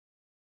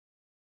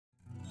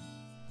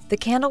The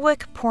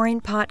Candlewic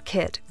Pouring Pot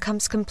Kit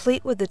comes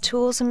complete with the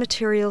tools and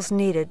materials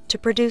needed to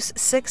produce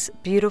 6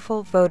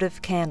 beautiful votive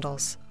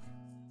candles.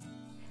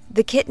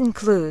 The kit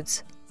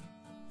includes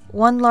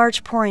 1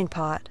 large pouring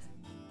pot,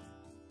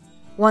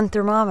 1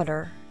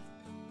 thermometer,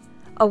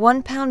 a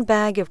 1-pound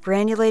bag of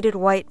granulated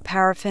white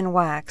paraffin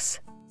wax,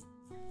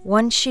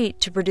 1 sheet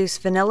to produce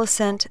vanilla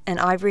scent and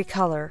ivory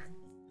color,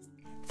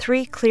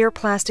 3 clear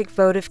plastic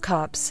votive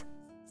cups,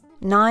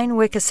 9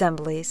 wick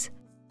assemblies,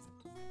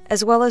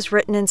 as well as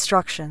written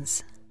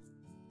instructions.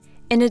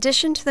 In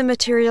addition to the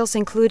materials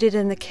included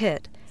in the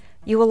kit,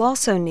 you will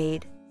also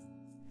need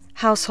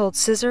household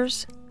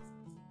scissors,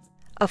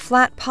 a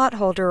flat pot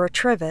holder or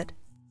trivet,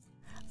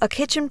 a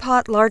kitchen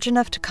pot large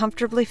enough to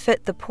comfortably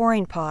fit the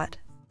pouring pot,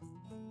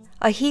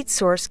 a heat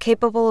source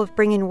capable of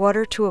bringing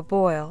water to a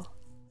boil,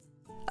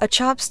 a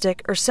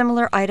chopstick or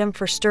similar item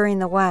for stirring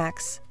the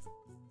wax,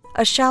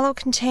 a shallow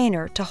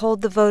container to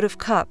hold the votive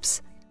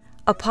cups.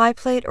 A pie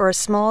plate or a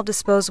small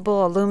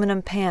disposable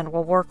aluminum pan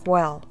will work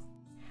well.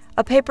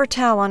 A paper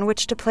towel on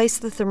which to place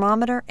the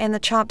thermometer and the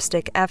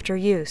chopstick after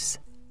use.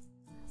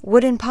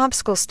 Wooden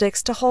popsicle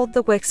sticks to hold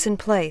the wicks in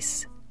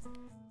place.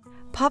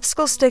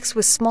 Popsicle sticks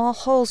with small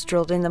holes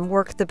drilled in them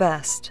work the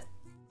best.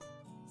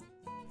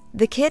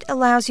 The kit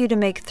allows you to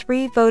make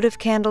 3 votive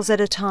candles at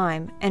a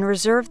time and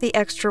reserve the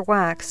extra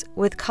wax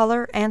with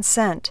color and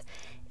scent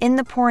in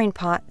the pouring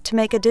pot to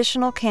make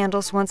additional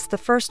candles once the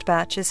first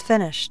batch is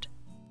finished.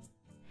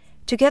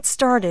 To get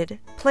started,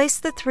 place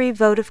the 3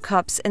 votive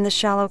cups in the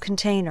shallow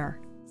container.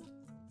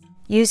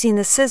 Using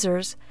the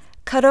scissors,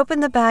 cut open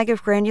the bag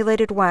of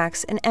granulated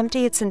wax and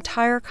empty its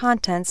entire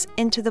contents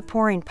into the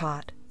pouring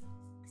pot.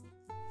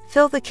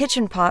 Fill the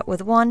kitchen pot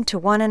with 1 to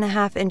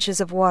 1.5 inches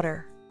of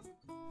water.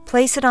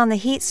 Place it on the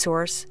heat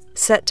source,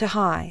 set to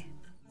high.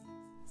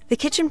 The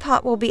kitchen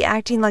pot will be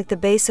acting like the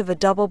base of a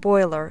double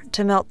boiler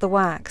to melt the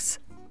wax.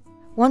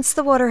 Once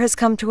the water has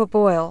come to a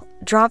boil,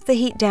 drop the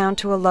heat down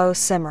to a low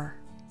simmer.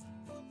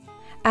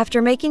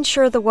 After making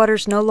sure the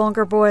water's no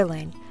longer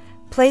boiling,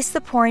 place the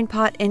pouring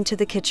pot into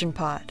the kitchen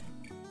pot.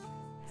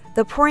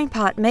 The pouring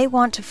pot may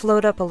want to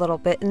float up a little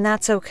bit, and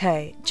that's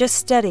okay. Just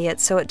steady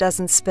it so it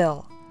doesn't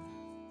spill.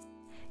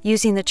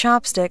 Using the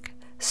chopstick,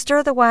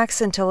 stir the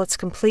wax until it's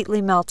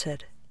completely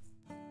melted.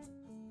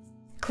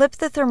 Clip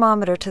the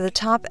thermometer to the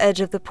top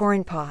edge of the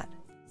pouring pot.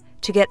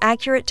 To get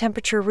accurate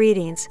temperature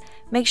readings,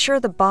 make sure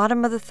the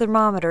bottom of the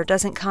thermometer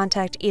doesn't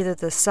contact either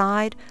the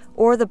side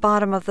or the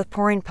bottom of the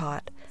pouring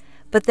pot,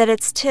 but that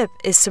its tip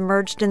is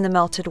submerged in the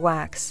melted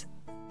wax.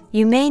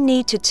 You may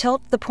need to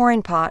tilt the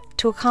pouring pot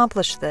to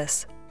accomplish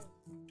this.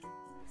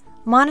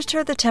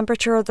 Monitor the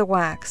temperature of the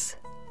wax.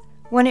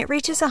 When it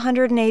reaches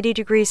 180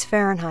 degrees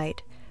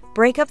Fahrenheit,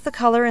 break up the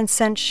color and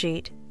scent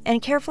sheet and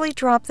carefully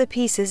drop the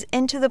pieces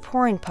into the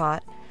pouring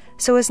pot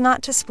so as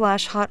not to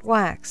splash hot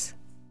wax.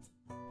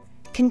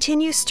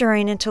 Continue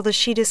stirring until the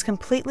sheet is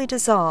completely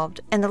dissolved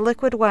and the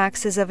liquid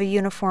wax is of a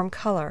uniform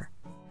color.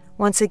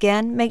 Once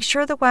again, make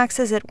sure the wax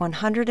is at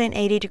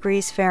 180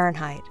 degrees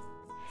Fahrenheit.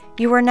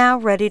 You are now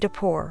ready to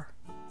pour.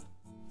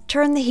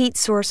 Turn the heat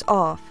source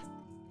off.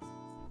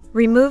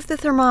 Remove the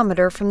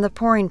thermometer from the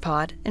pouring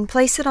pot and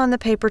place it on the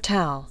paper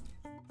towel.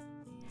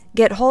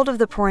 Get hold of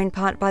the pouring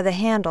pot by the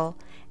handle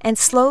and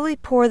slowly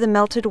pour the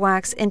melted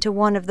wax into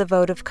one of the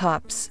votive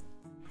cups.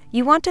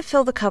 You want to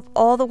fill the cup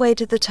all the way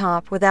to the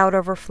top without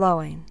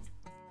overflowing.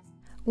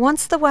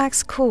 Once the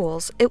wax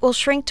cools, it will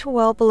shrink to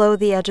well below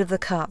the edge of the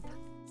cup.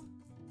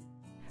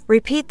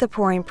 Repeat the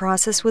pouring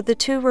process with the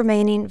 2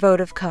 remaining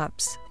votive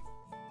cups.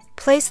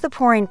 Place the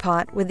pouring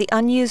pot with the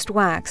unused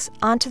wax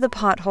onto the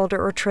pot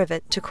holder or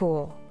trivet to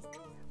cool.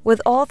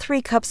 With all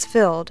 3 cups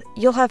filled,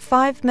 you'll have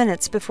 5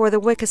 minutes before the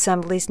wick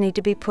assemblies need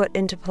to be put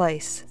into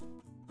place.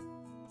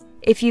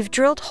 If you've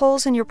drilled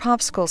holes in your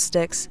popsicle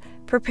sticks,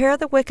 prepare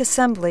the wick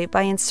assembly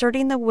by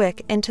inserting the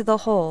wick into the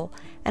hole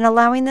and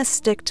allowing the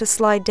stick to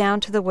slide down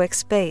to the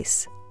wick's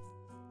base.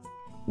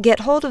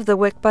 Get hold of the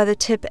wick by the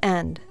tip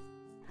end.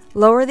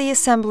 Lower the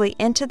assembly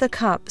into the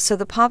cup so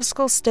the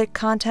popsicle stick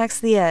contacts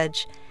the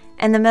edge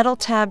and the metal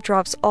tab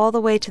drops all the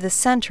way to the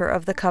center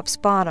of the cup's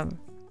bottom.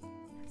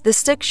 The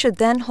stick should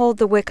then hold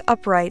the wick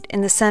upright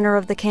in the center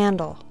of the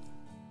candle.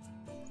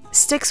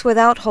 Sticks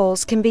without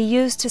holes can be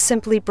used to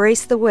simply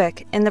brace the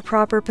wick in the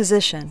proper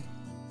position.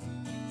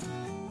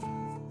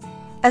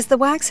 As the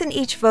wax in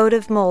each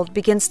votive mold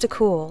begins to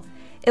cool,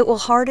 it will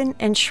harden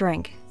and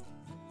shrink.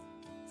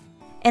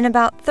 In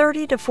about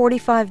 30 to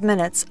 45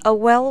 minutes, a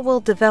well will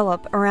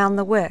develop around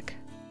the wick.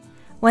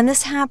 When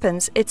this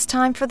happens, it's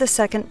time for the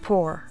second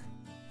pour.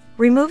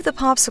 Remove the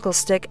popsicle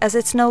stick as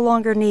it's no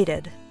longer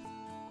needed.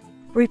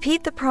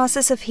 Repeat the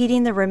process of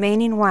heating the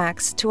remaining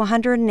wax to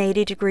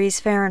 180 degrees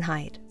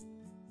Fahrenheit.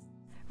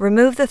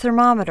 Remove the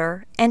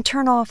thermometer and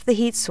turn off the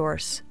heat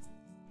source.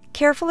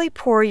 Carefully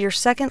pour your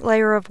second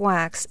layer of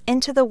wax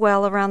into the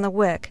well around the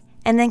wick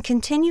and then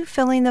continue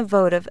filling the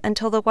votive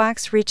until the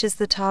wax reaches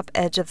the top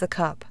edge of the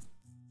cup.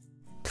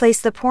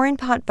 Place the pouring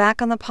pot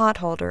back on the pot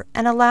holder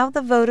and allow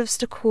the votives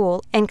to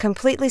cool and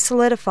completely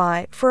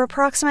solidify for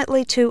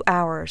approximately 2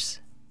 hours.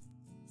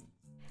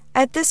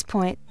 At this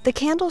point, the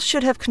candles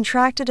should have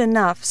contracted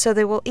enough so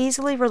they will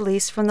easily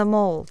release from the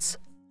molds.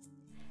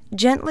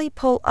 Gently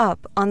pull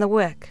up on the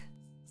wick.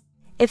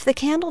 If the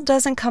candle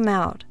doesn't come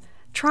out,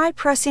 try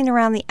pressing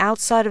around the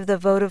outside of the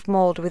votive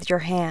mold with your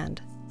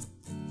hand.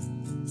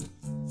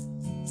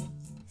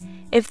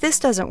 If this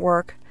doesn't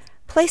work,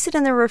 place it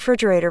in the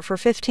refrigerator for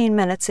 15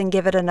 minutes and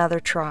give it another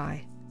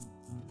try.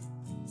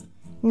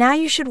 Now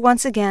you should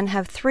once again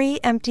have 3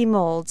 empty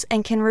molds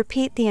and can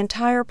repeat the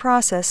entire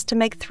process to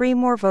make 3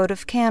 more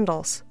votive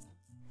candles.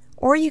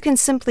 Or you can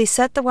simply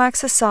set the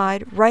wax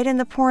aside right in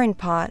the pouring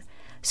pot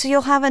so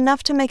you'll have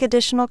enough to make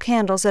additional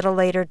candles at a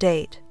later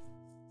date.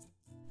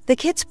 The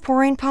kit's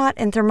pouring pot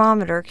and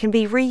thermometer can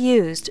be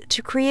reused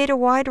to create a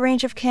wide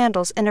range of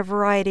candles in a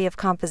variety of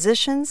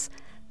compositions,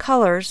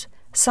 colors,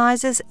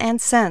 sizes, and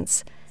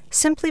scents,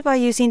 simply by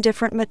using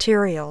different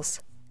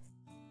materials.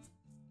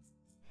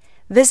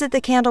 Visit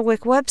the Candlewic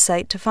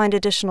website to find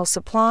additional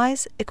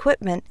supplies,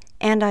 equipment,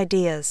 and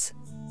ideas.